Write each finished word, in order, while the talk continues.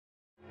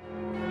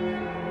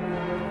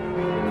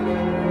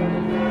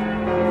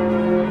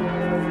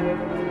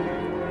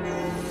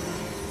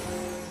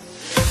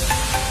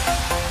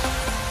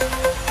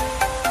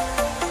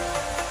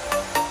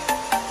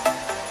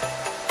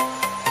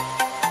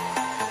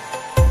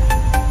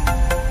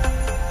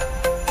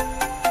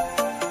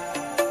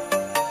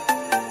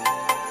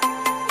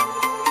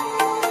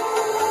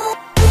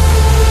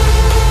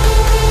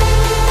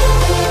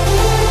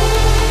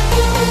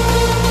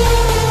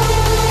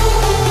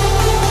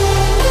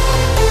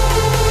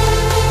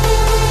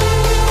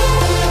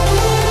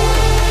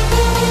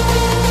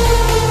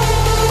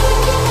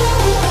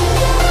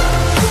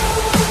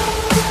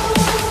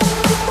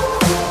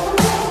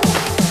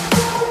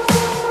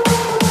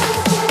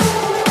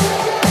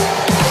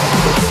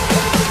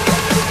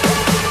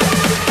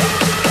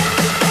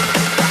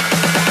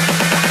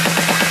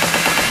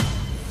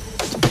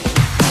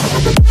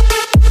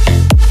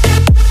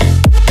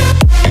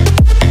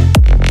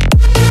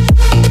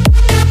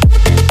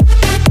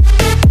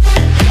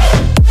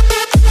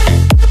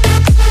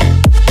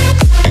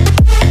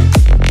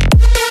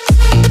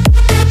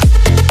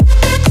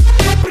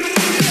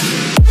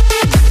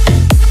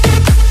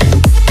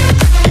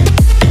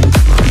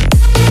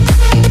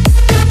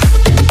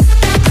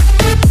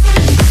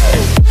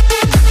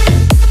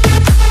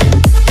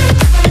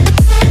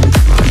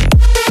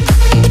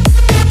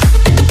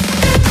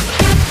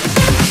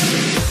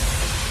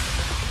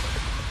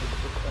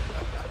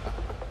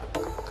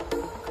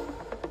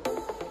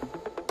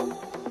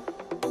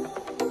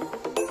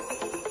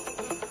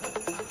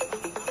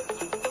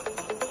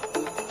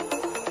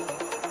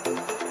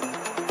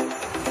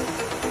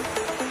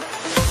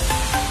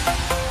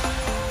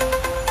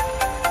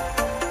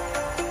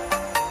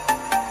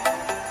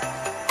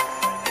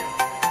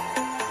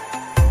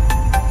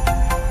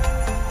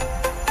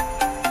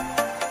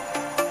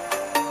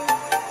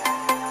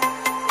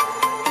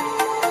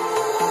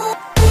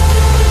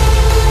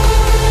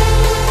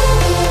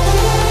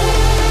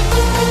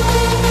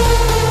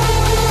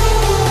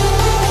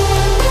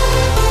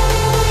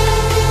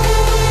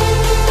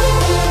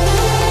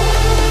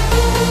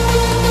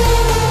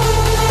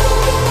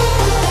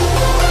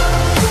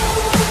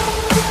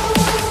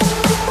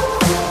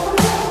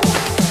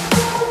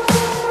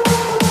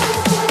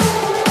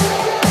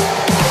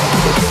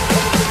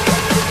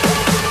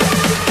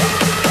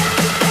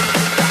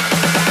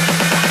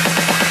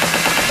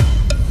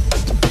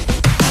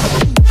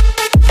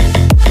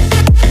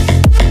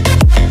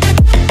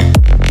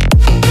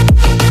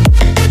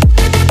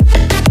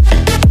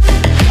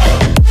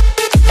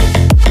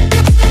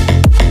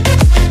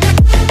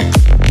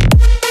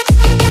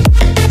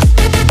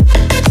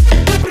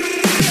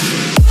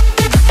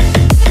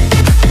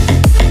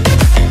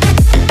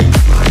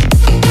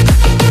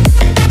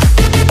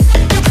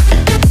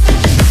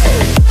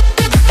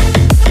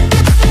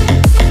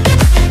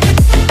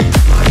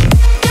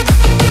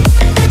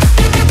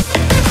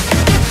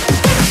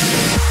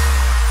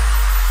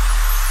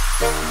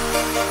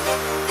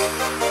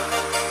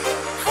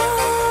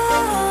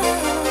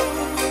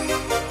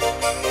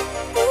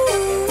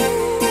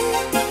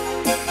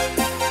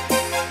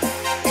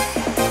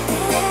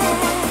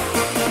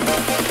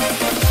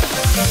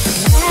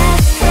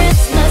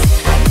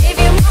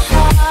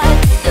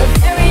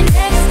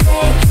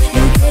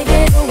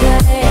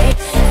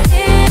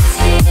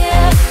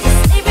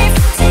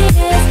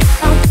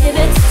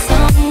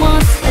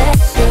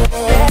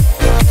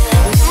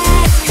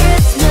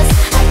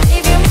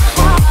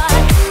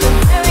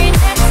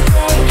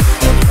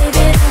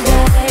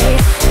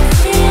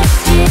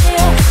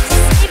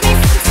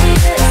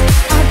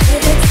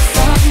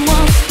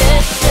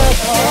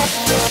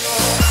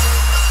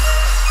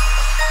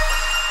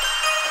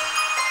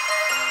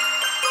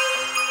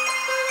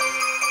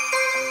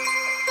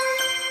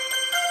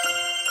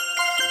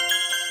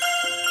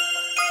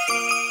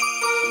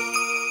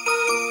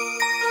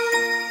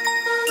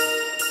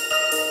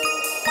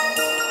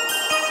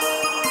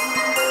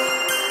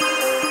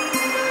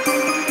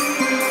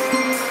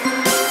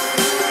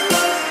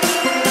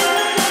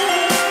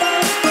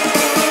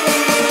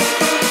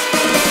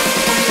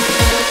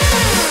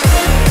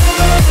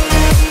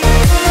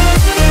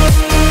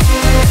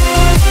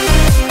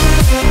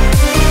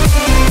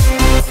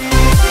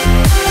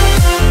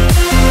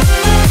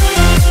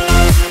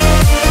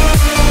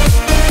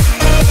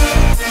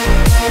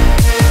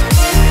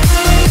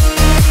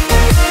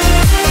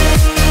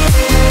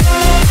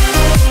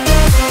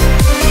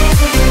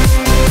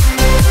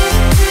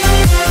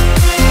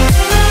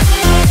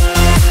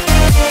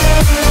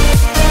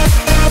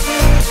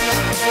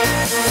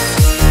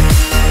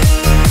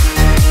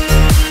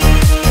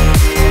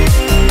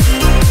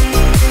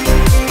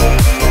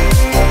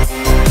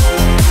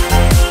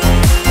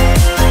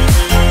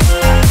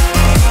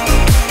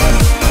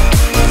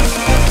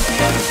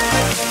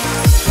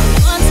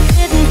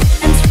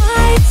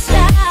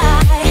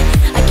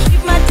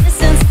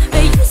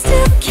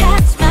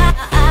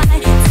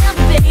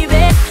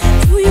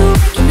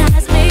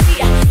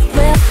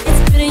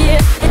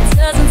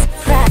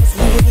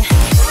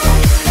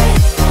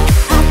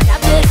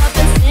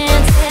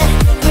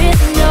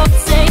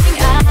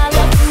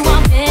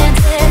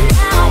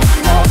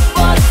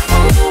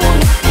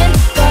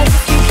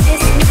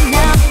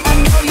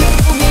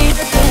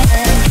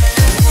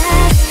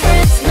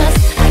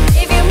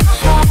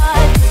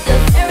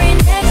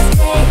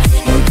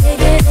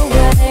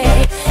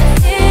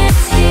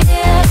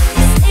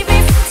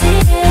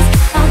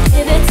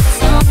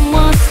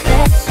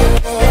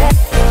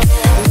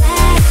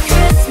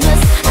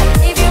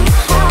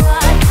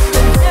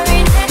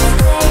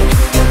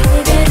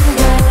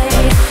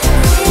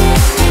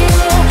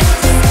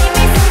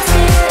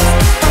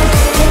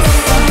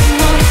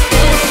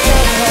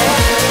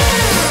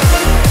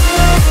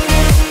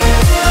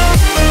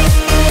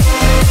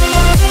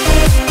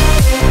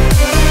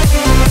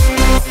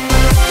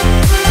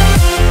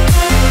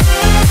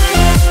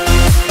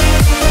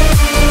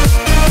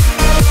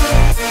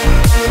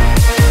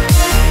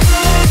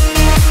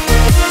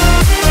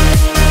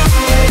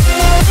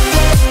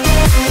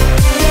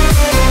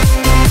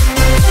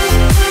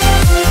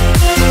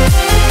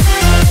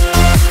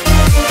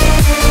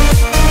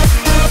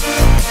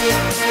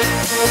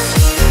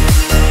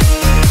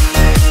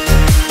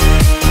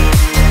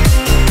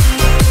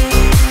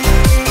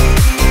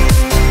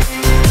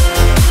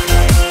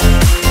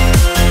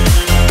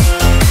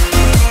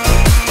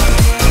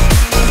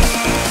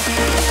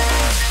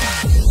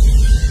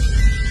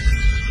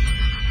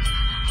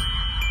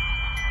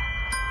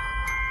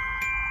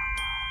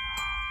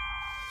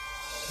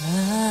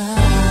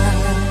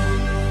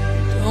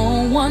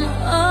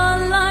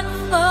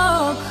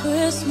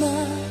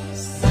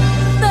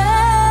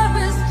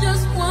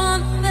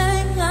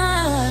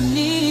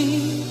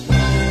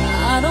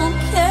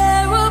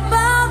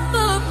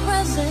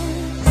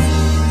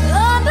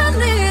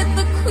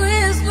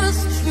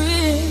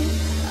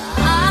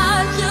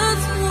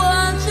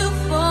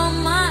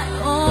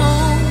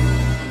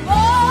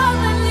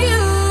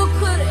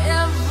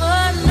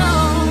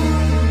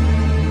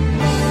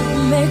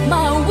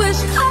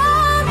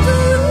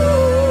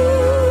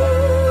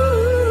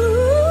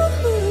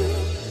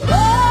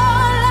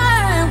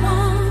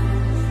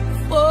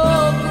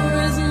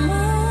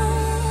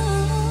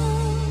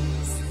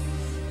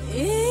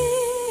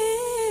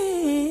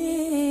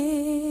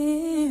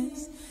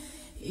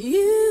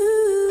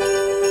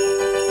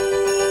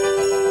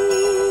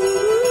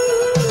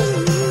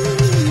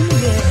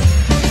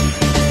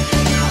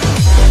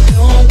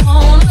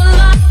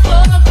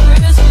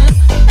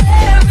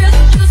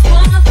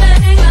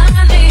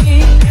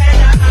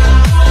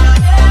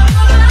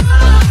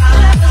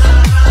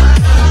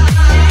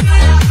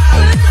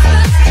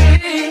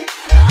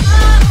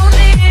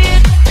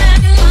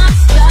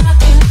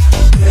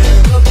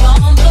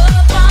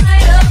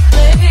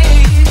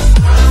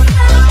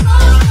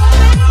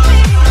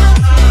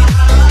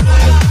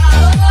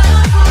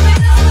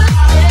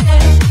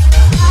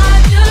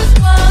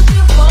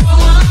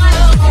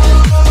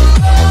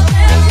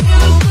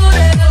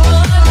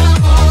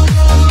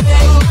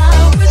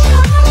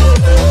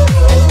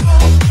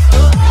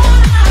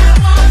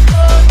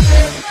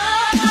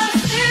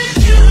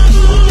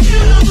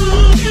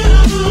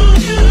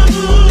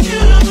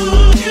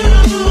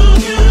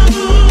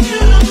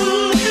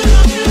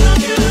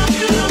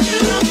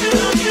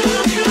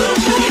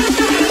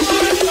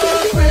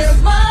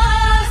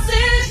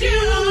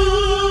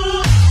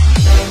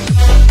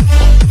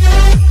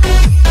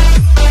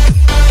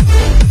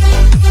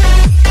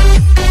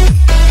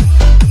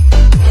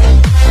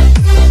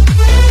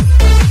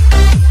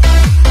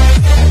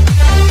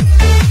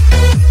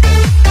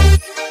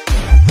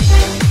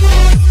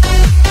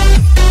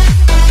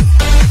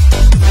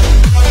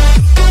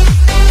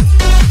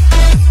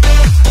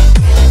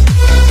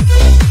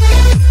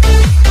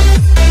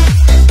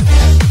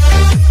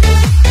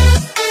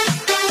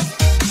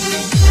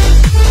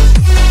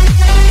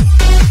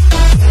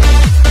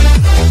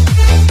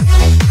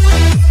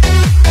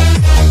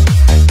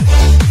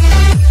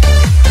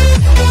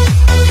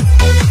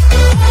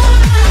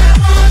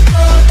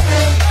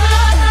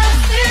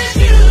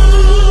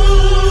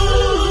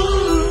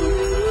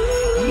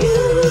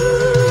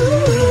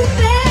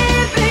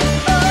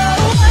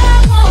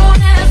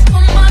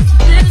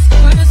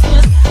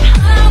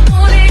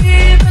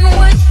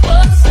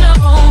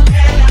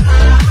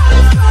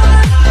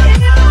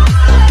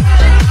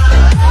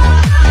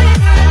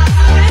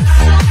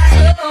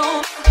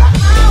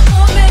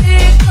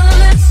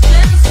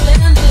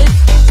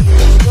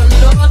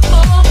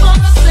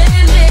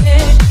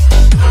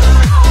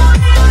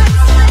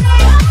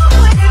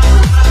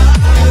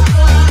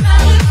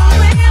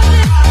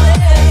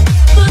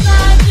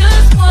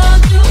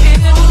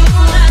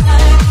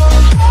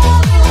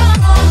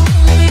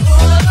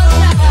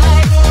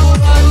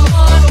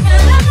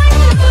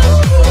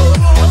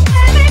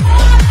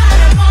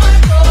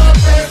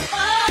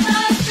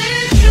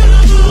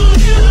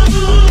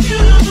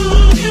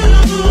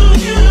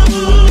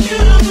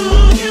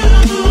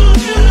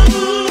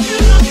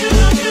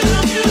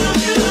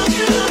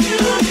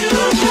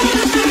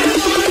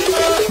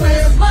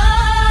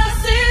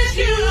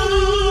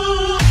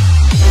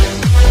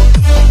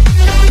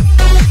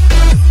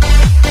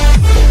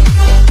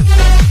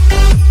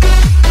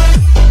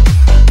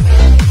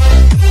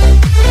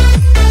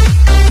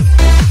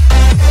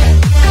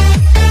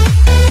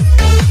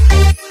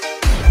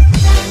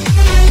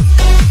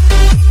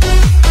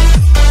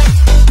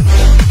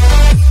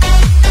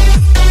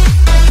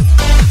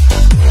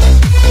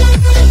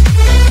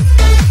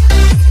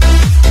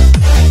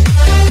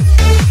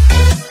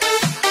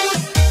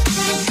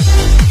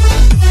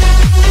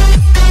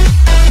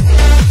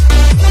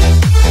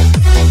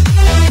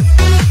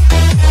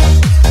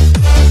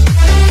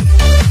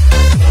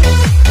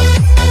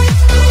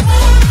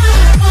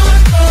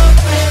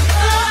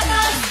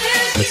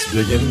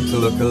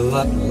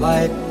lot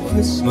like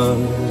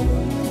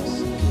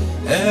Christmas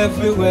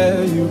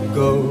everywhere you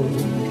go.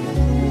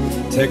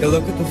 Take a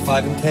look at the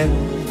 5 and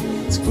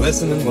 10, it's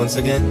glistening once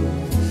again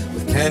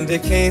with candy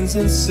canes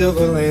and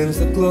silver lanes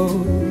that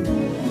glow.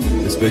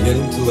 It's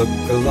beginning to look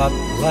a lot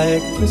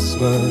like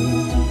Christmas.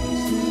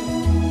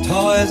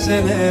 Toys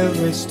in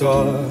every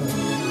store,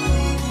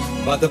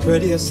 but the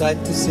prettiest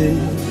sight to see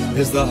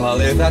is the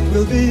holly that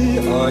will be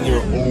on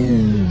your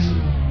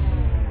own.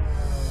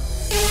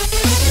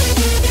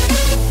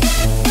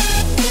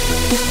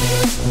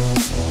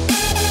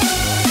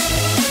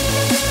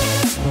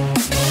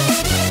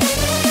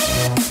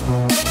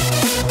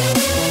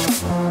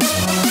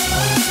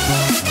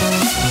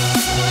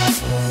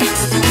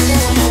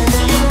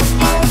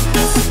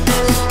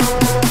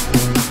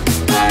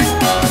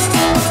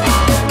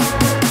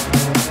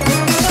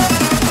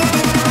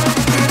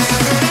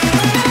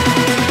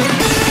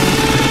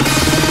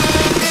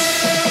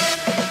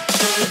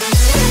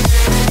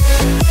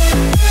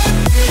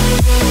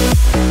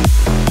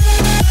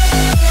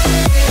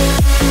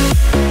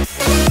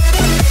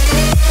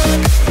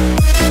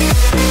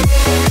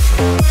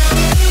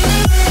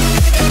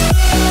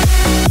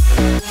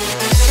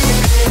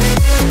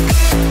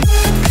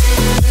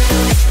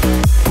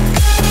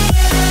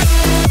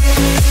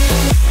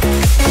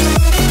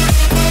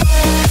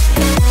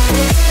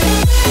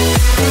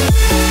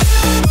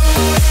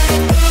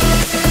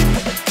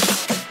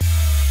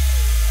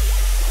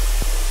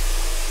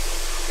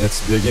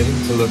 It's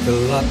beginning to look a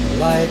lot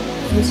like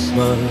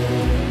Christmas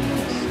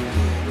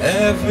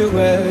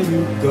everywhere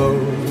you go.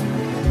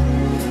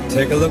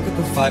 Take a look at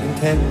the 5 and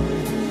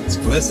 10, it's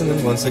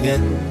glistening once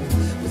again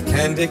with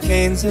candy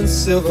canes and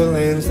silver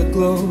lanes that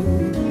glow.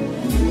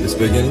 It's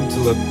beginning to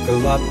look a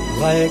lot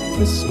like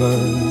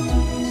Christmas.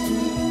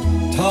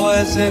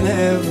 Toys in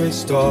every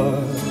store,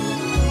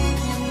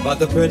 but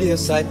the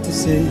prettiest sight to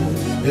see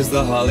is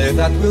the holly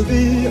that will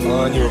be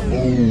on your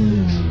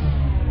own.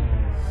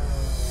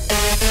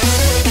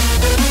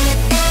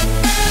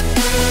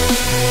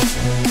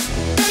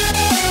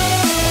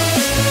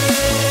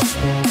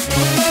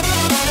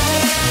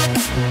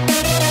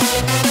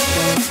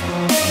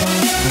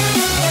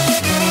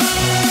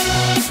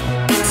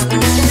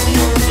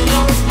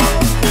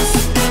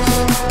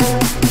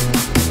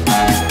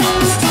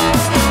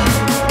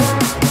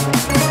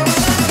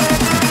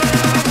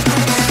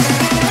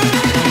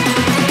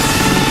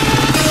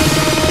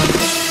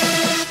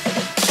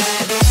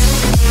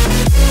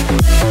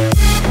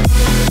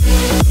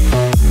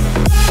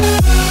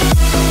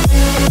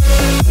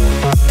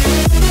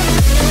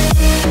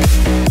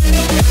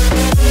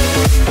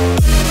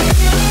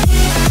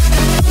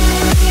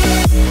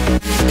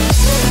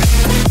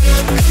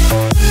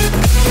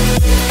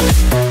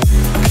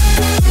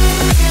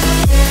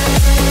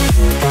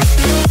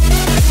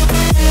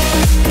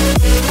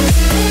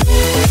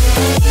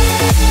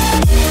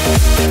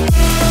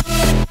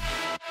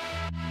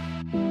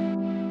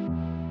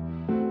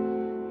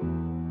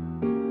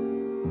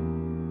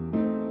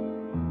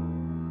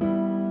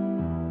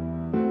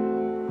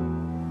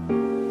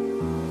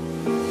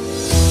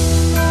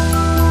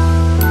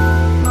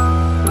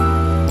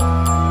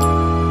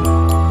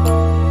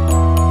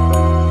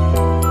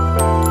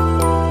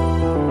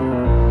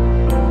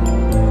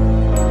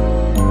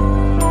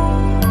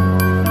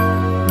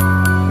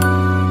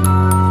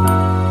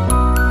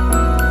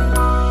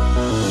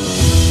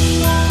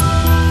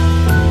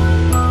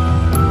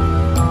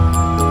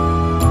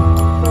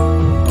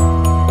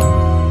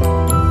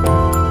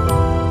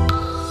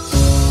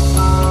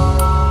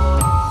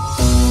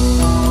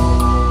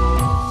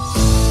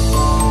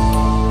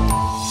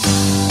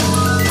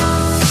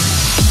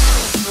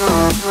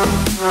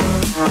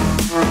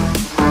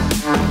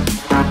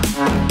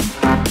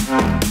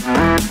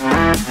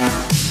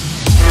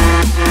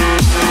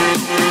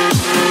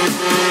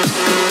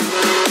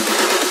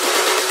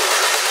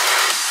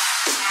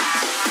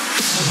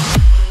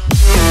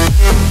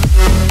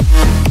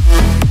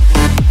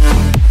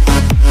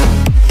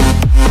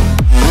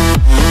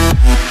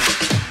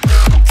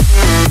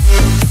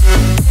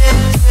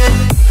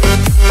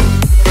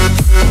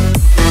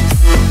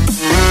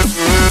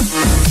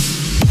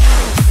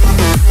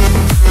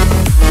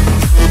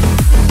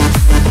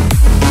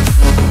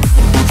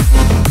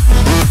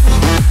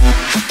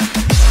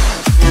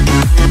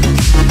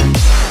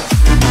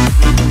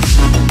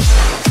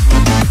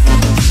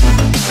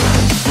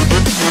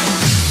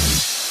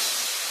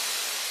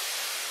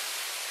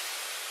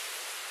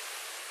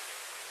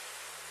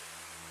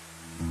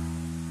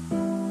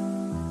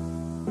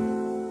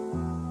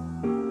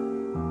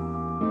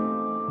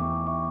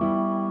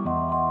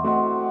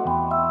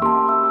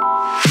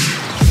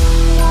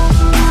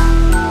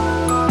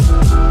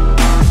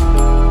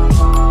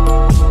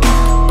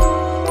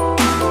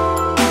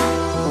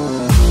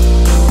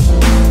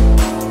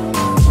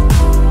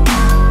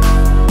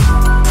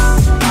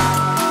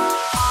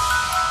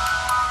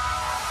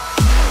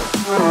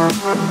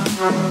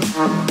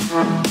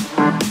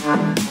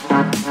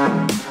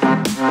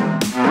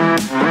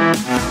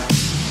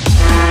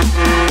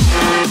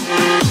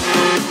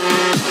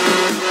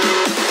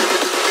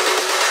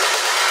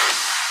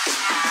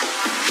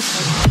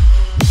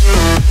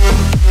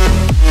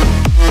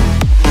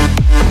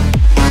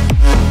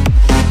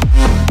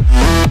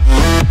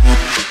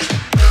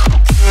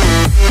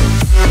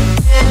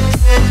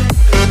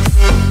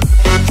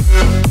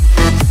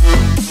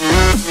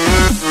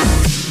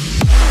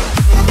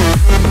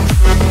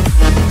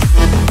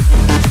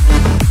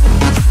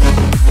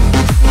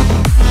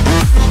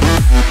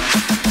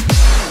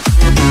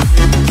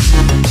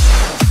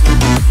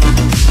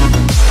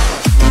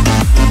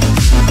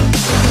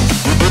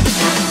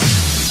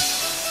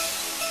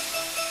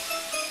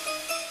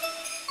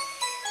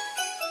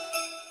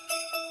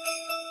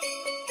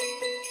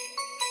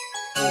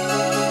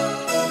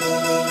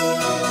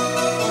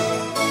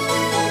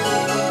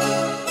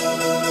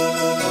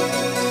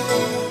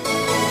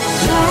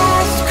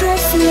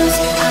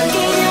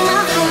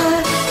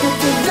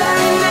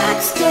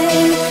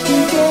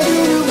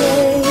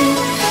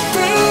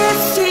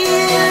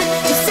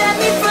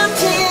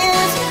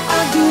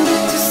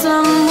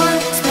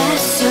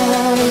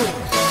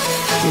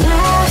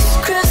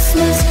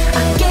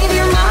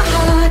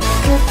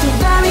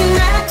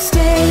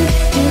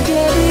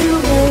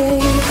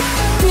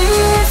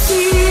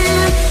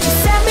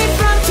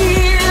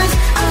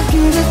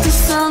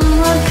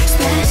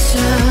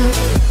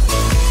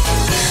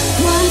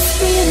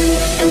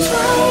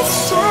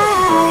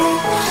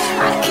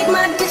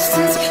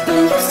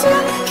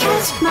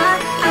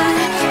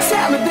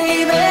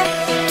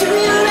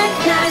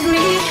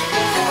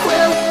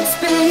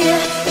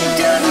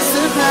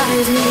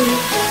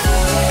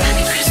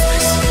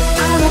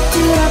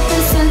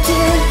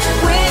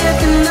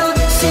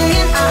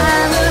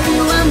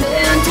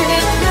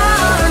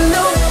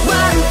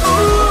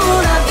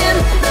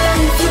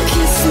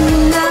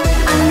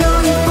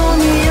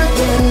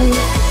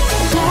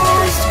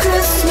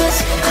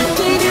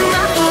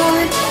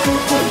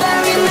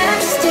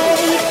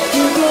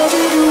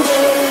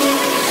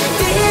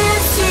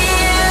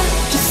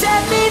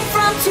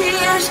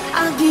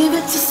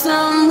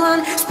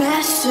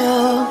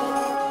 special.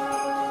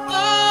 Oh,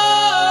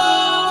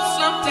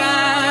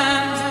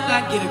 sometimes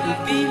I get a good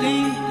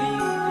feeling,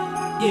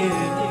 yeah.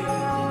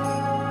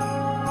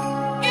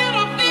 Get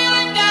a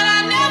feeling that I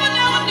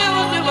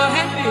never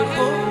had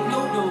before. No,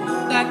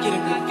 I get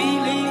a good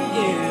feeling,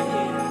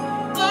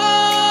 yeah.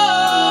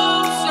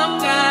 Oh,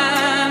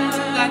 sometimes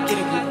I get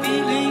a good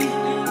feeling,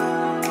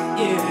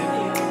 yeah.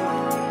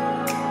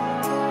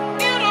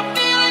 Get a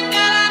feeling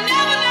that I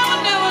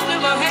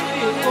never had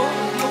before.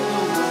 No,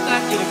 I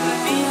get a good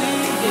feeling,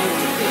 yeah.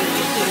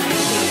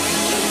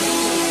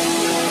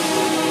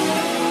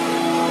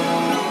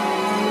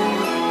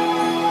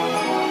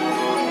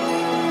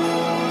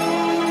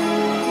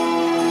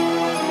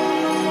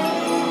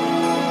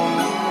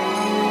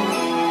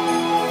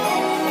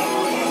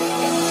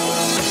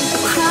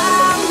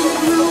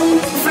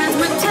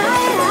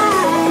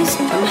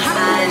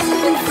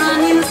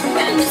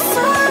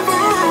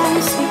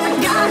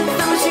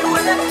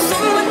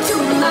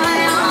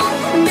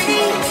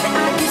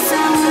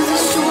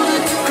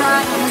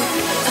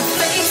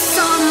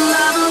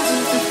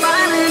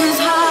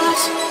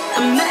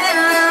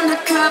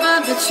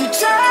 But you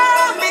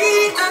tear me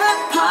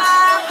apart.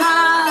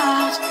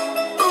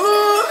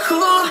 Ooh,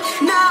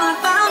 now I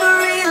found a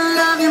real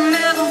love. You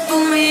never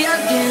fool me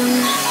again.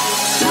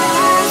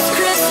 Last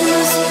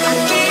Christmas, I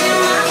gave you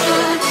my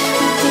heart,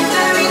 but the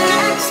very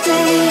next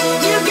day,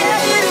 you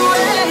gave it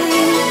away.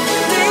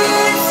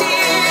 This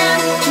year,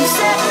 you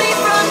set me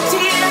from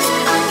tears.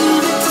 I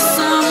gave it to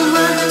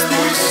someone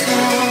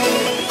special.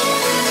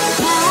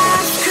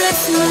 Last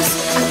Christmas,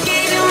 I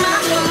gave you my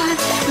heart,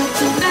 but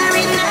the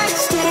very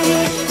next day,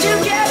 you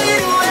gave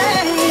it away.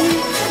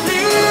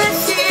 This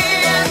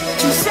year,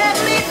 you set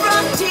me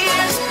from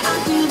tears. I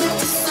gave it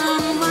to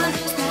someone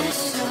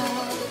special.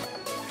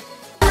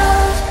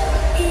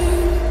 In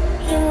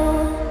your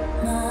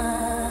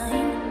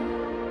mind,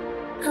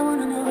 I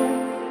wanna know,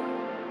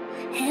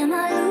 am I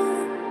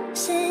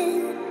losing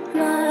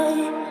my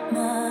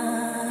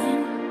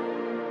mind?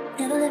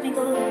 Never let me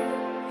go.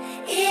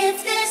 If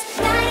this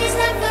night is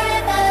not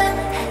forever,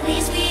 at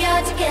least we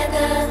are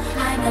together.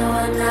 I know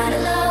I'm not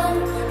alone.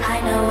 I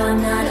know I'm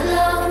not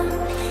alone.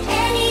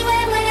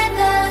 Anywhere,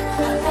 whenever,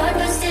 apart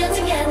but still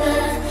together.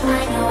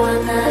 I know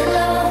I'm not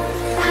alone.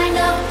 I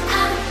know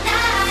I'm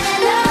not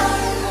alone.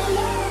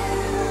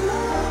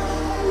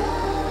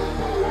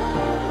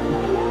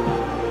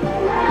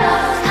 No,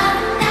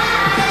 I'm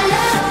not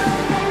alone.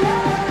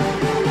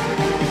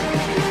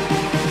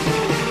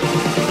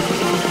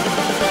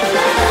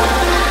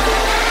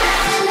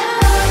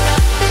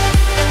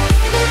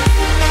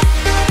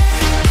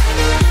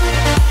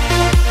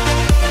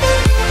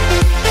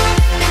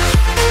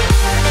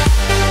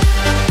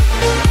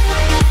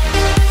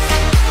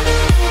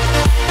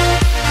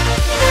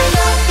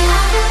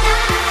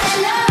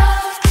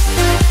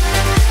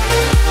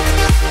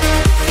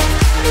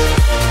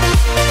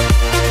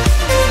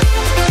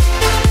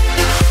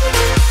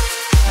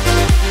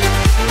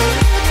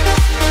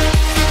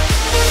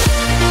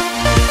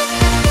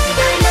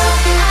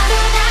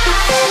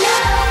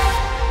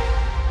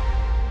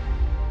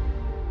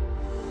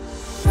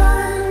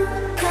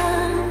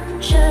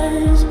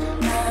 Unconscious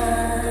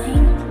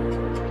mind,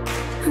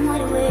 I'm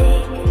wide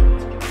awake.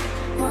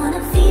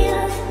 Wanna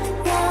feel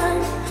one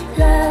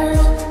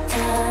last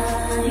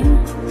time.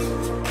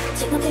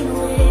 Take my pain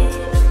away.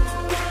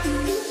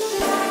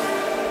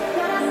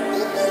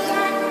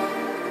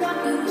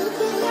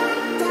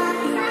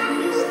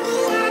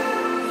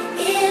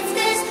 If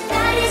this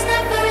night is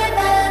not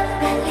forever,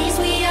 at least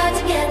we are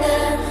together.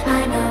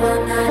 I know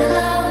I'm not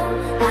alone.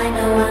 I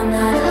know I'm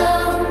not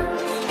alone.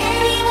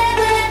 Anywhere,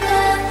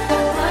 wherever,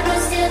 apart but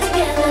still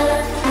together.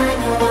 I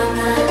know I'm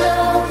not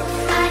alone.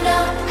 I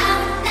know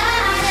I'm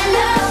not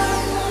alone.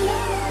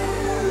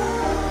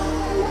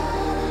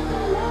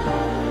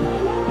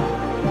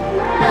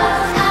 No,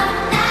 I'm not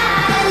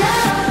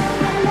alone.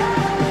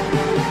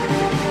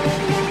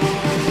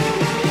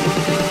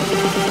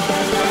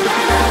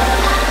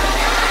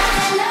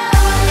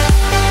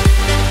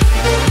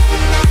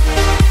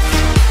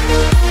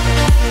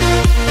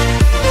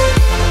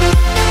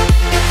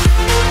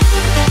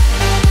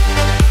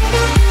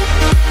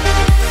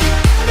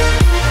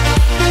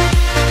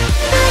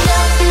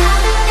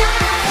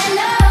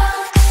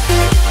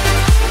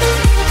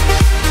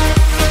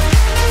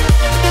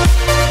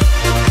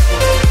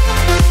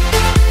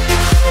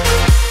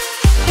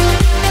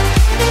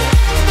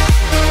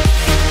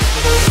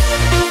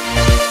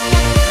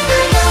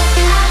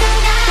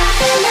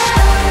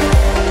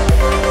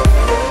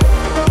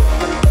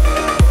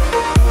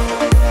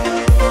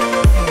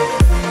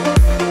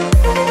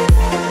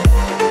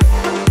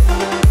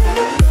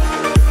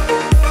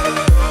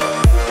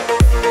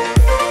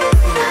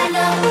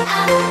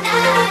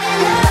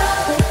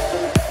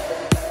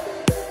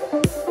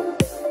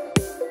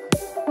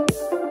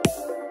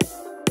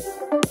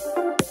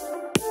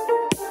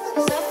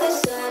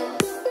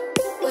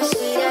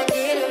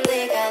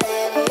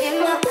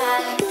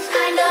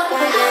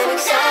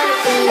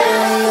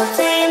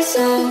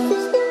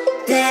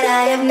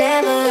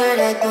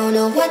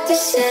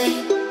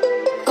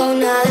 Oh,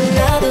 not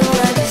another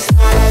one, just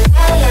la la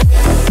la la.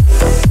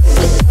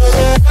 It goes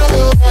around the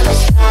world,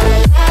 just la la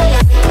la la.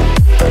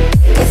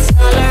 It's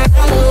all around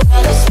the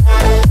world, just la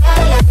la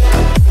la la.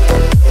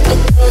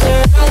 It goes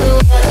around the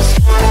world, just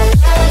la la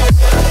la la.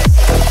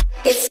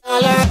 It's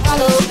all around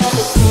the world,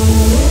 just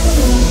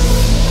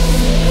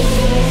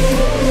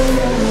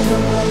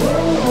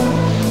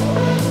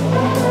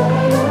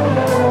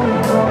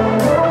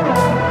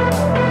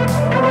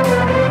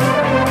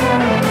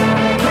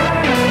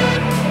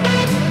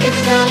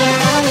it's all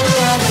around the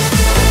world.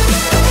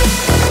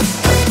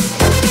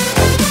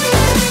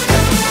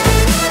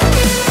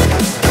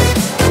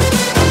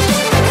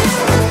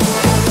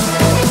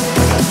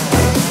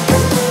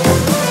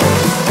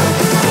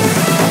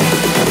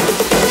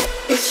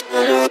 It's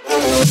all around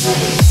the world.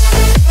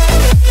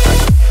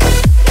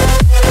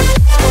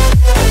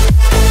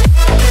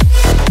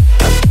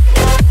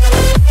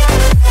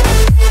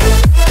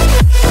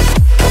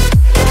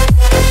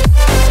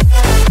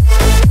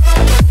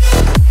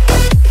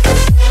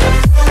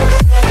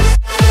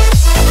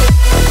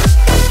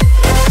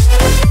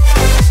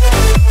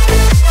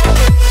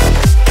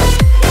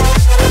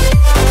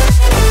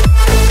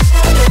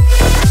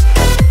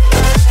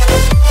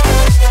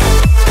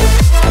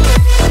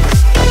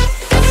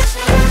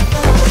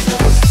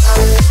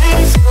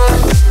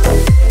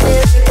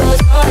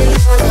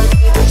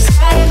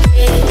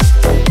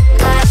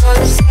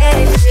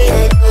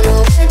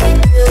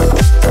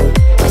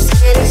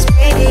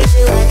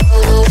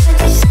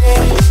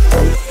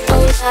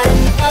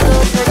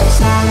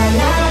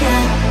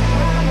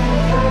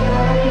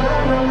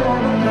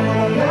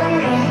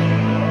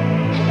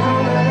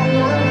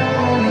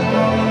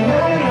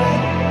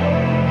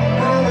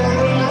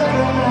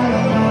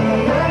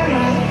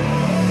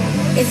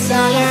 It's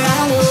all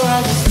around the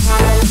world, just la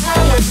la la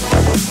la.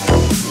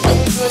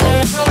 It goes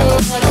around the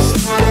world, just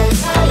la la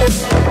la la.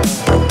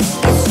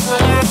 It's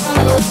all around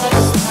the world,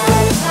 just la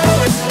la la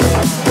la.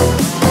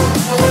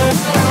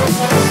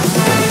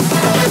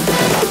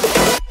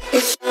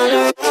 It's all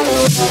around the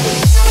world.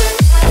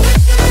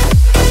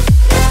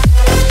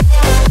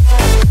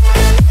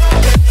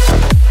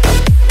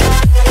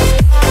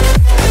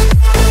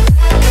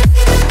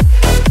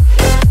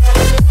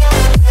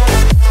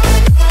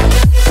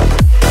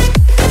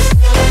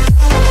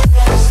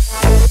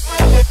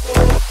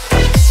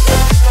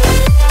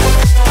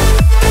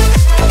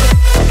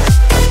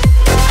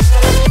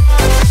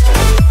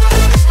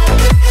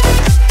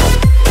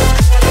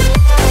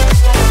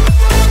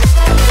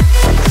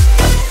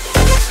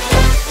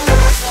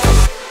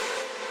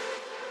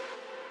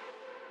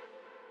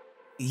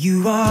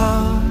 You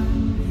are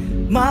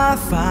my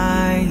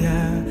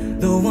fire,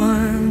 the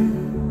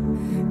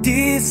one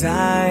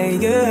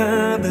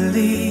desire.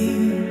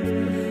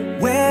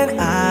 Believe when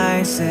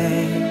I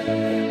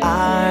say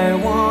I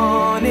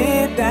want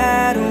it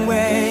that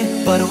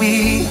way. But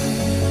we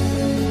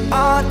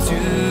are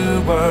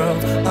two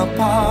worlds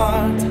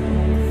apart.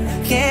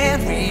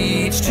 Can't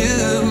reach to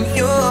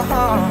your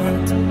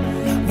heart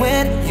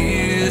when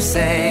you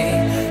say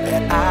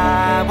that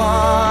I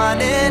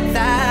want it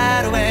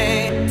that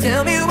way.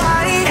 Tell me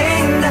why it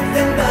ain't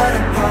nothing but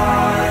a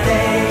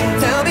party.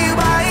 Tell me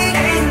why it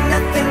ain't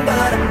nothing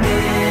but a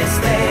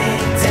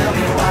mistake. Tell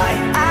me why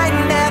I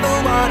never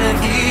wanna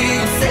hear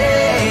you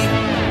say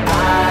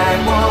I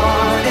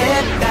want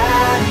it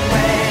that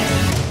way.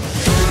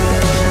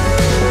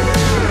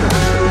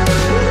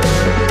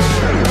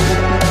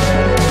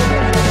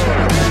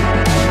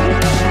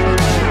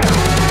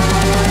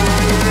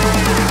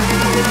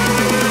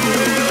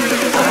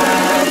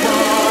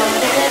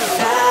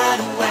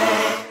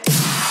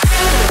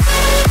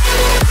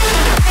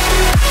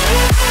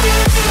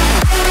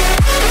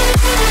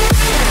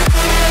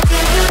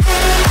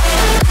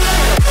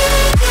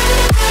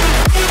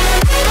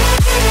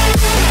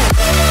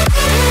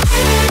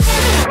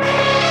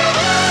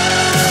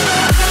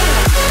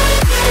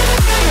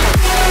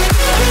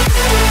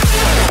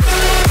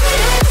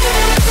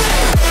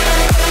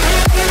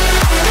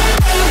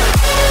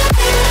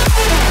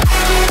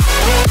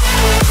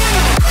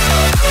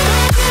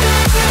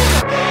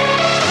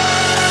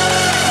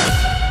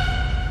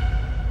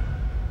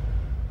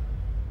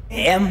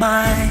 Am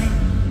I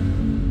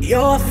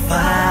your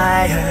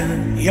fire,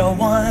 your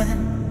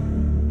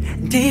one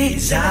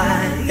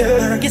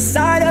desire? Yes,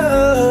 I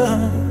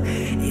know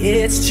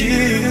it's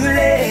too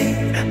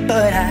late,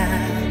 but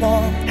I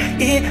want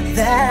it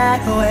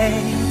that way.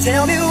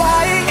 Tell me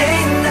why it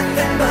ain't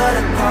nothing but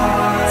a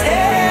party.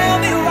 Tell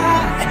me why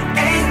it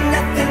ain't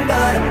nothing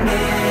but a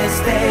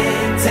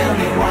mistake. Tell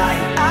me why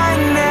I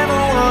never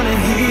wanna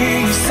hear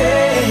you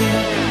say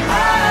I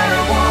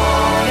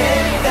want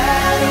it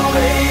that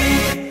way.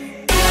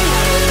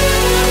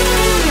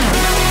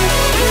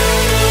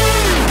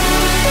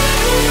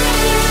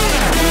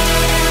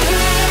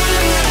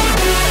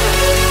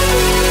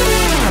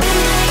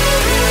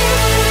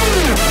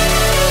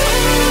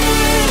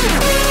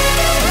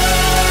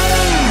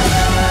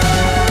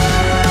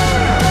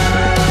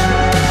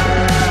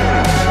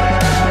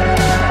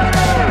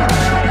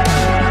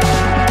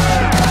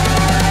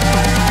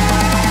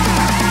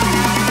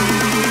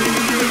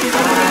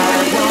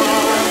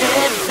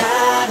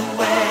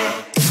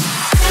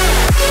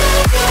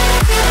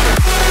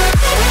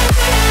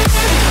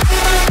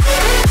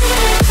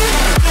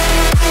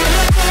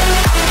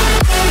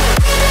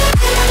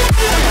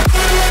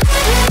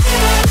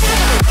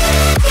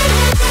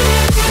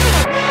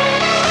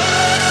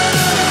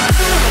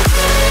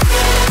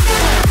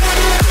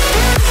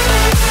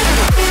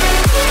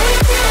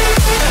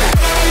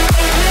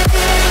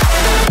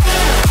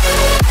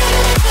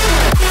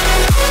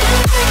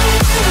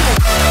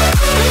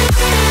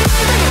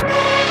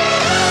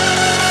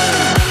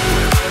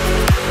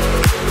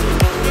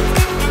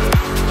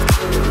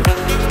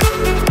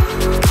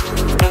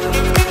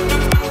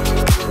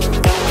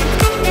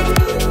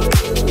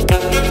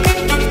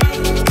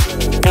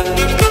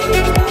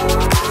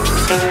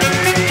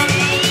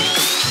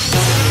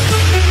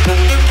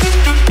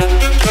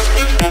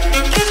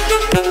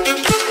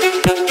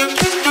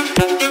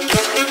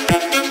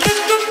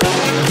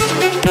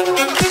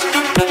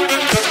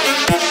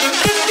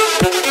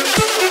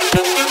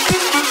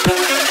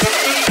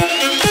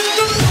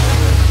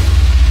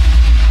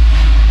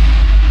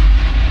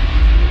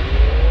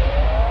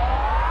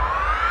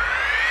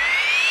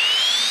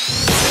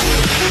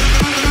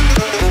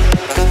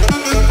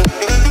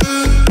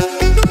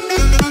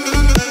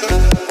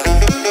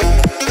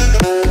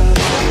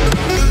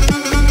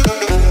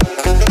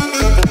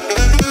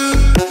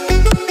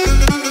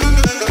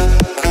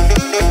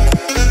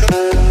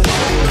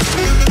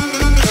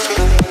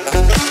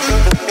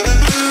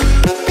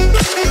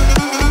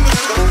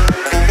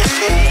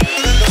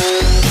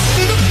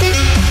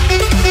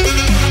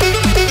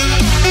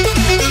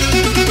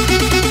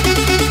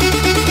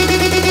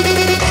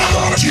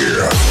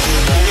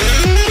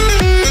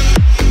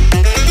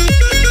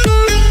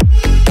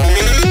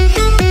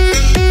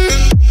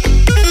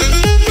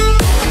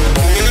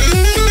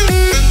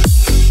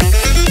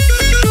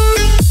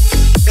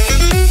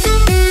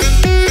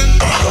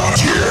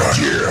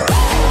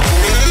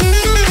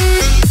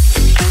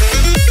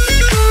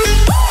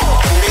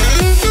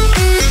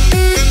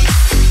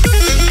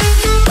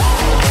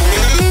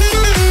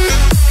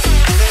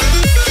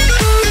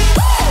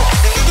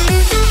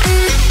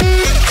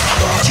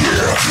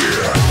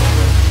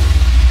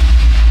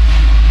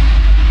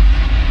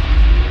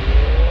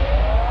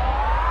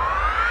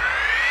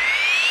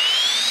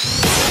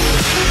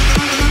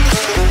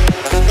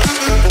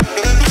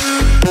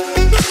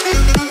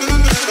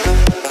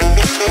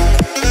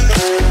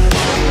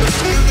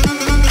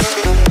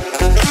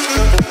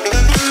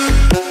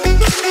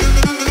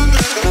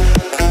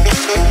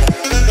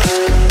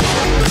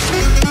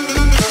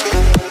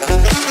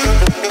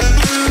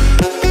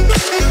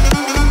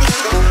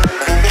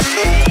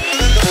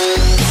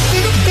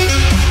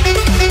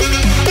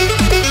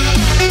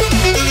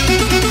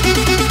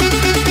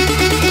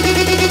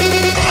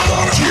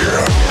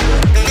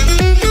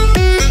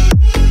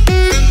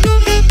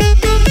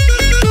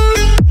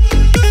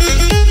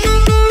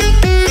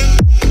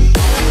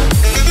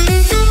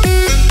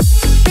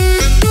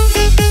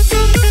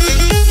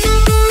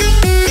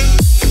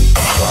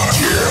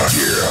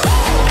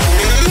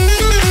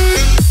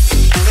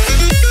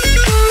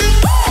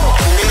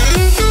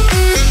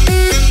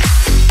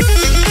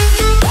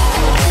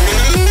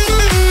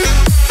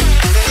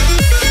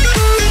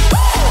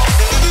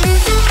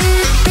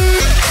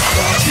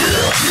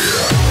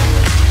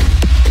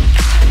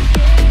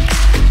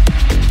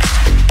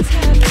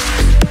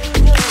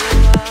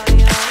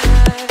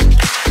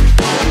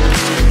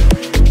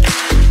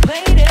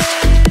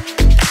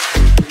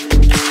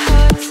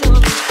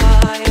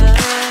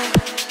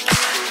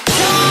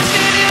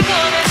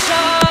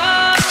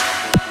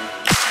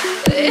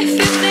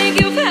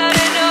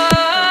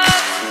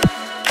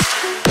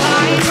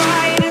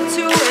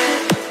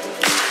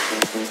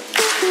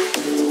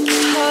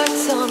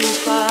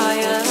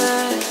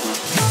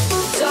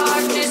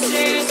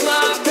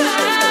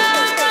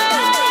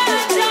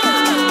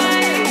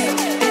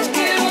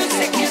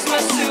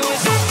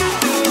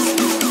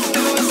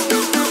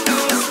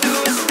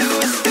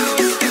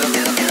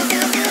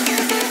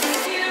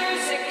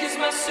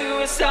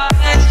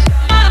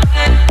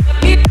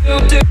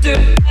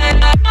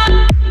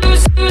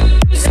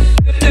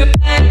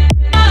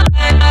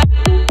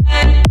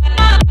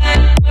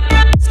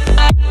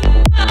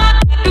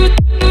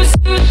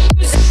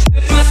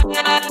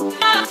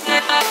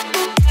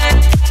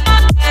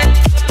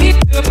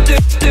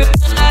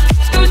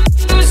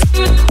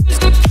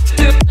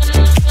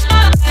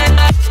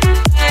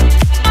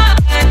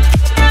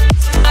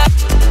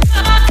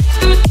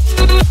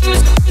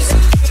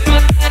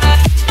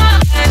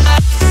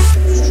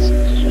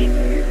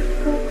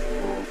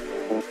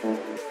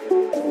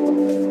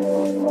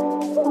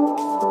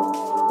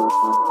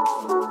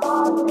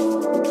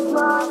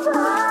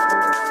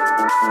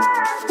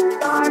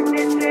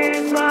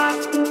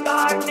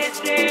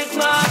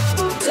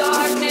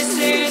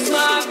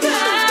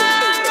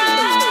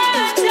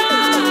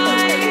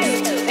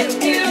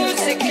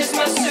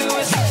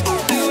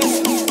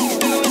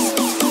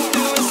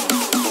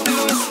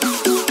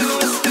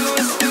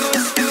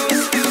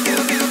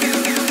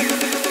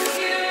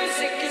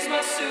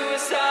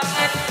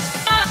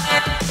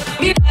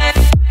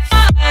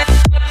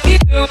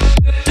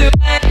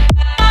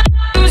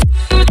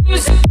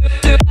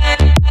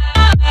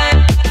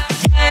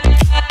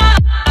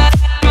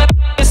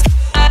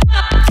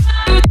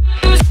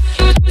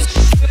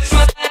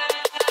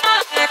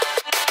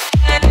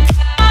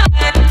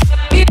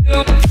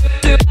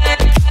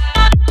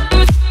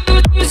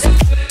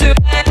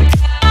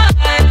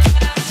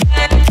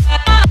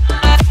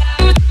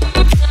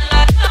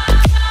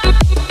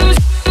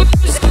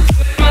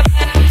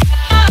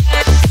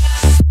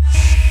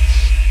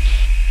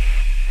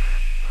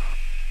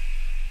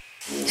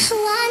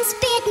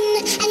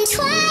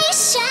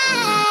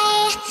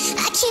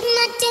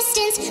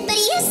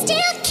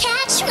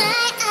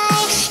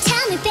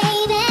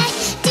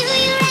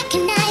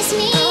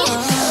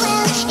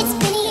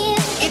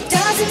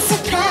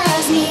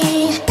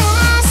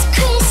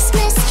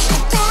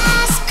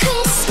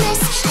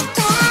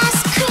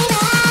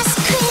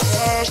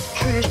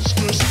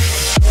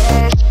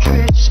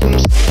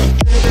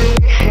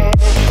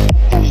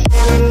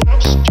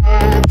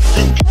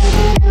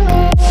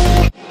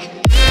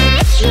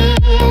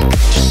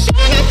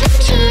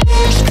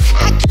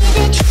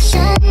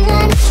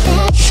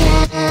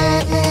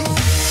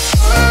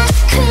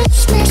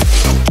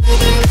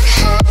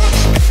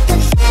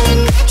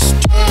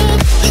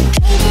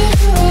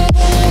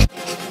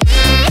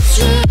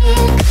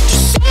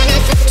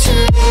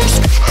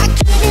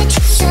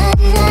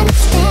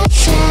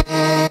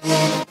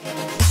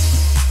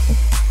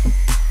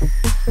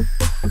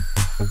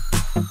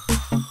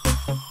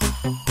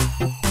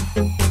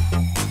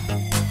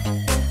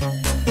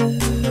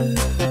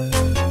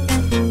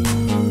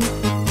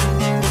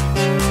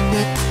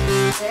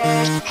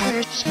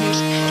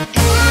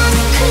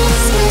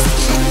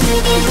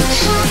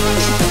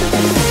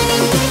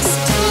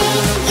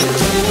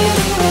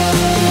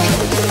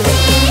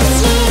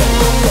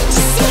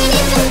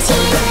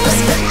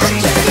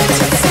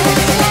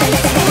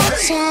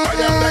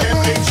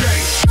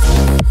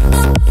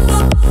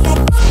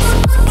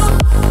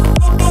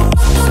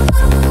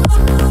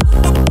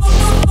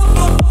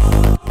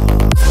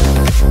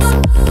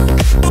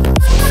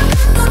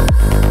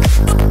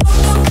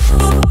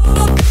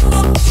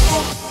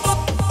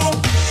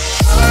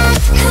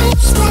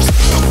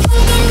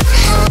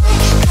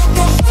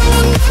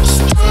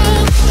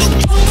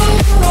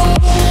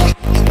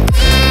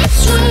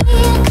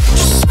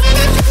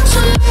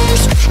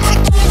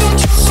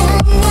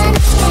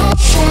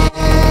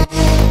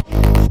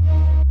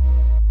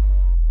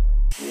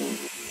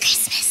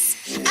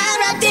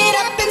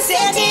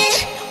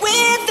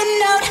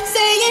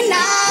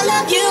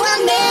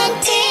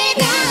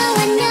 Now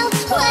I know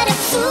what a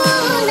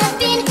fool I've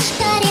been,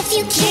 but if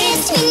you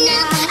kissed me now